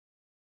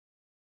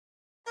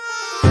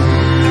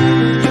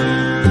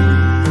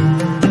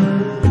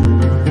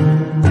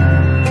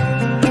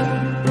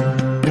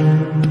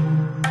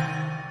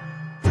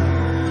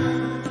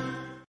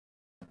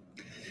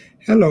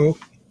Hello,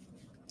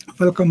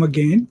 welcome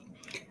again.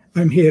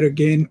 I'm here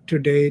again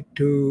today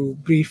to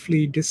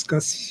briefly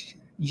discuss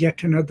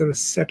yet another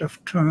set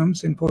of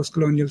terms in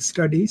postcolonial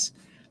studies,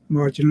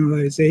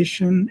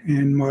 marginalization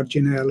and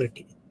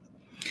marginality.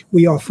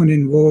 We often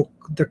invoke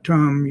the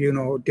term,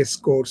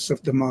 discourse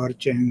of the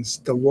margins,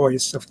 the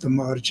voice of the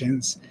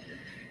margins.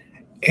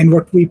 And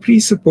what we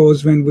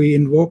presuppose when we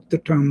invoke the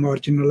term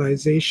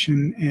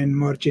marginalization and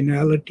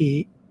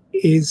marginality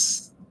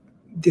is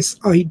this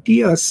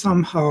idea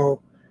somehow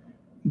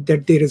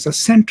that there is a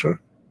center,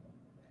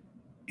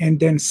 and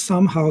then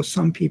somehow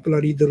some people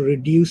are either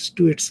reduced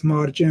to its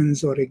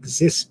margins or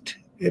exist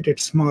at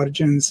its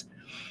margins.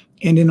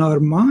 And in our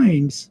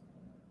minds,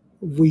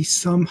 we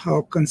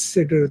somehow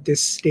consider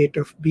this state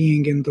of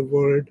being in the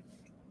world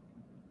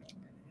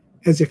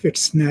as if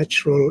it's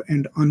natural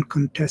and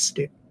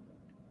uncontested.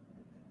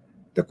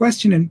 The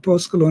question in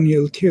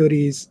postcolonial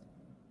theories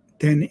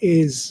then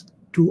is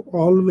to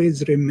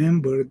always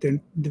remember that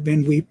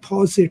when we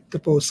posit the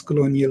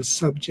postcolonial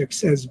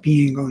subjects as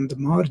being on the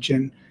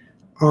margin,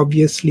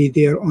 obviously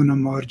they're on a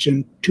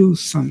margin to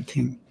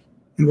something.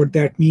 And what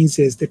that means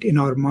is that in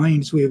our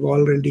minds, we've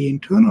already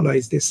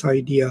internalized this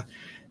idea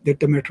that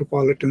the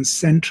metropolitan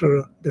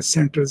center, the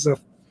centers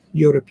of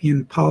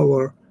European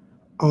power,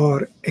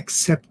 are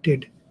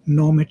accepted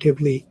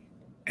normatively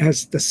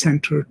as the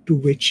center to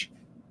which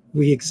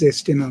we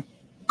exist in a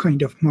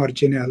kind of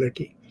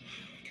marginality.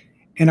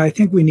 And I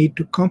think we need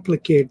to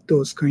complicate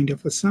those kind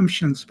of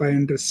assumptions by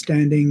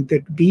understanding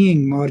that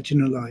being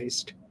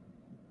marginalized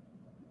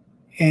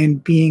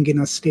and being in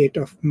a state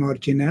of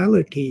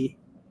marginality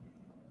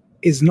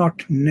is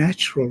not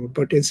natural,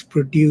 but is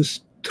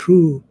produced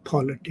through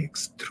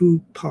politics,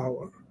 through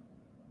power,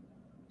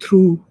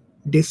 through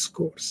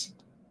discourse,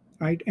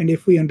 right? And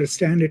if we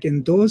understand it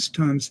in those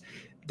terms,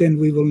 then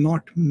we will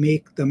not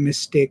make the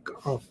mistake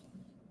of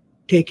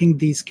taking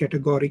these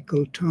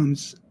categorical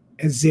terms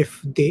as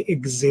if they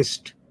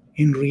exist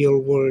in real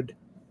world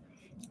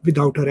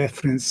without a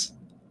reference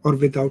or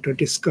without a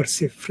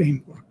discursive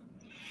framework.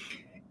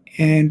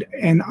 And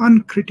an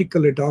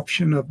uncritical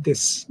adoption of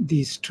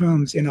these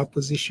terms in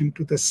opposition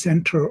to the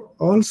center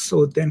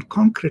also then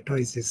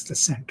concretizes the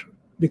center.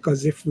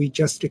 Because if we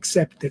just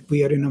accept that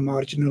we are in a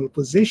marginal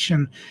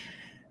position,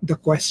 the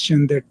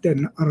question that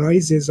then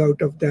arises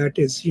out of that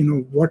is,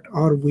 what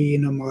are we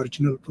in a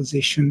marginal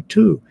position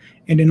to?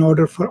 And in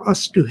order for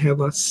us to have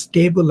a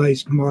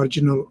stabilized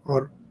marginal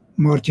or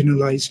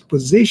marginalized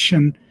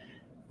position,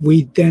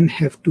 we then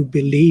have to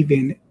believe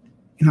in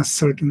a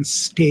certain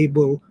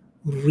stable,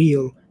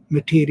 real,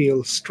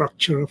 material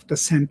structure of the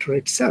center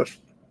itself.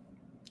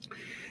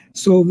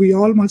 So we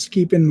all must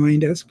keep in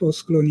mind as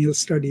postcolonial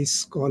studies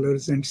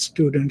scholars and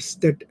students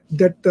that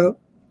the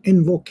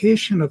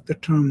invocation of the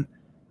term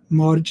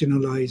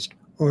marginalized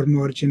or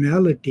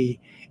marginality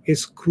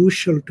is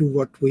crucial to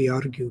what we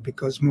argue,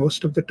 because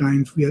most of the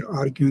times we are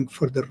arguing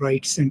for the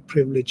rights and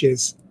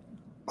privileges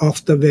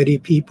of the very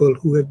people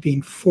who have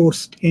been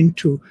forced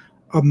into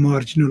a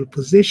marginal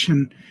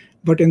position.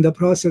 But in the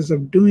process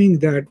of doing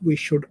that, we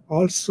should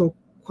also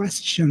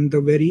question the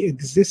very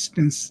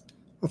existence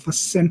of a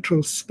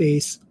central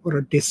space or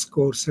a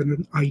discourse and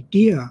an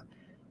idea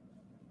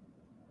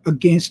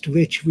against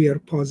which we are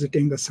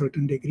positing a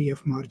certain degree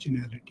of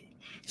marginality.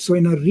 So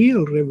in a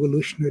real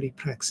revolutionary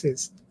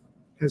praxis,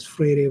 as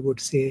Freire would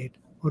say it,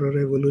 or a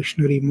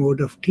revolutionary mode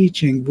of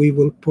teaching, we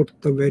will put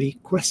the very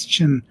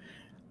question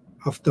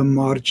of the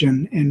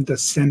margin and the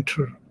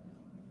center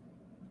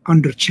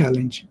under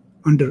challenge,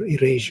 under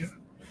erasure.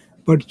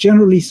 But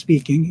generally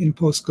speaking, in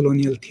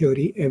postcolonial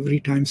theory,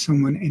 every time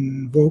someone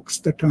invokes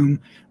the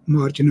term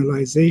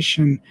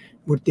marginalization,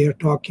 what they're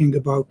talking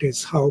about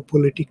is how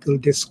political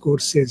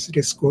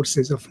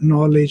discourses of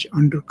knowledge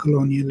under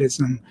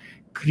colonialism,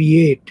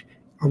 create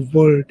a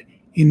world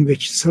in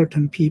which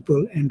certain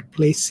people and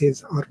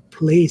places are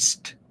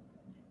placed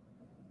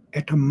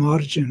at a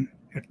margin,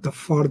 at the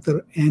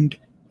farther end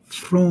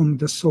from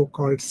the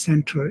so-called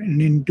center.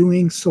 And in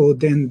doing so,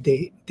 then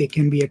they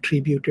can be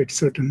attributed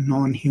certain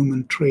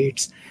non-human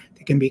traits.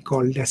 They can be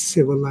called less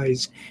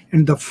civilized.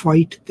 And the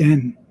fight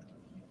then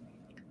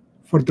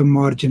for the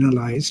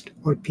marginalized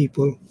or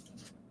people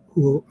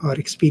who are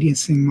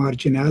experiencing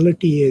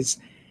marginality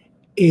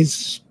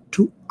is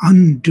to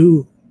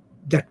undo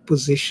that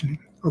positioning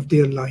of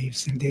their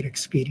lives and their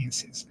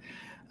experiences.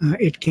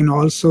 It can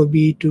also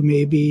be to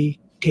maybe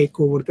take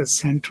over the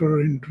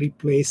center and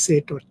replace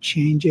it or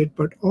change it.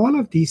 But all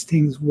of these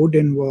things would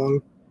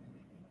involve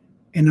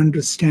an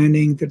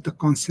understanding that the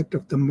concept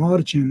of the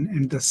margin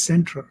and the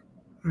center,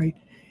 right,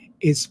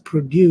 is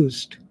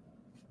produced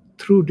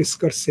through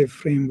discursive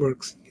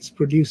frameworks, is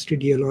produced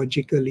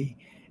ideologically,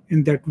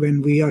 and that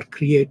when we are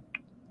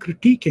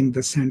critiquing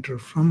the center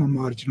from a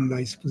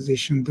marginalized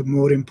position, the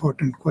more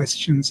important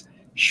questions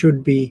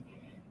should be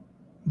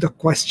the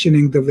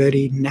questioning the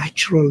very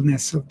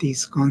naturalness of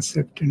these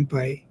concepts, and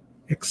by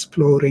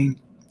exploring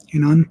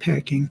and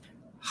unpacking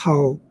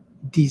how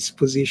these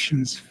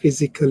positions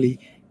physically,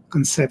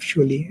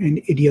 conceptually,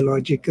 and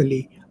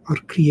ideologically are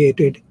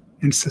created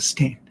and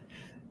sustained.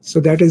 So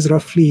that is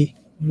roughly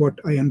what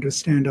I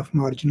understand of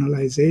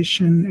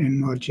marginalization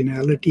and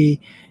marginality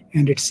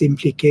and its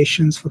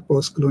implications for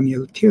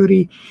postcolonial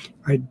theory.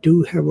 I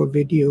do have a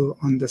video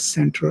on the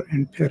center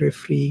and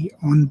periphery,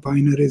 on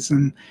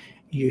binarism.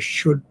 You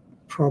should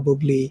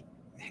probably,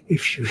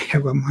 if you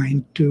have a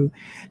mind, to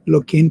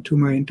look into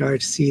my entire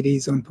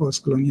series on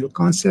postcolonial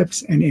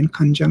concepts, and in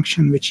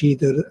conjunction with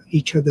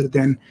each other,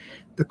 then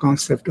the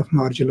concept of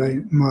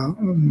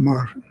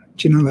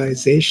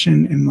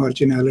marginalization and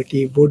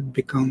marginality would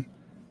become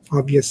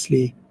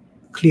obviously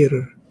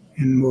clearer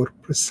and more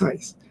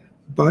precise.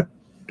 But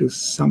to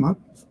sum up,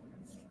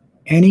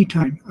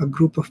 anytime a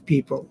group of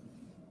people,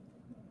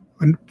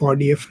 a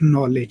body of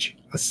knowledge,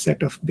 a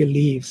set of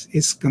beliefs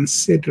is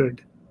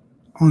considered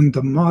on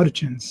the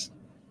margins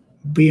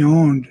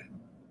beyond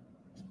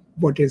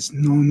what is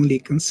normally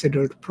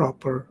considered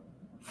proper,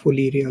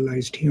 fully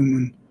realized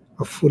human,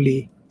 a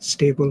fully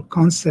stable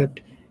concept,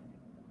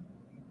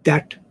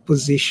 that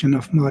position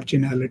of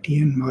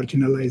marginality and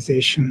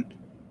marginalization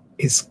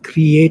is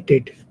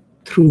created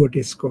through a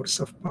discourse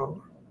of power.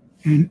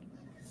 And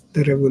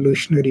the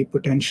revolutionary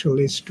potential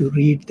is to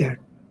read that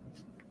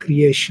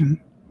creation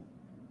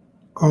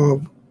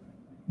of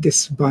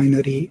this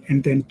binary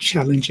and then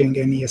challenging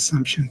any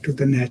assumption to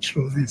the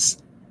naturalness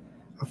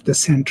of the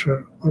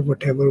center or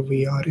whatever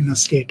we are in a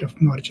state of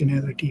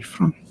marginality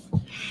from.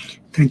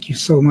 Thank you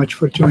so much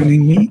for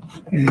joining me,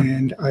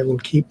 and I will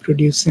keep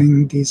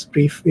producing these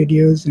brief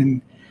videos,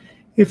 and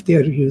if they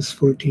are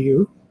useful to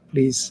you,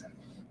 please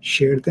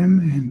share them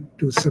and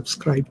do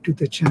subscribe to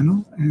the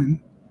channel, and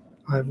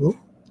I will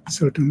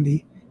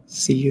certainly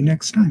see you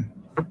next time.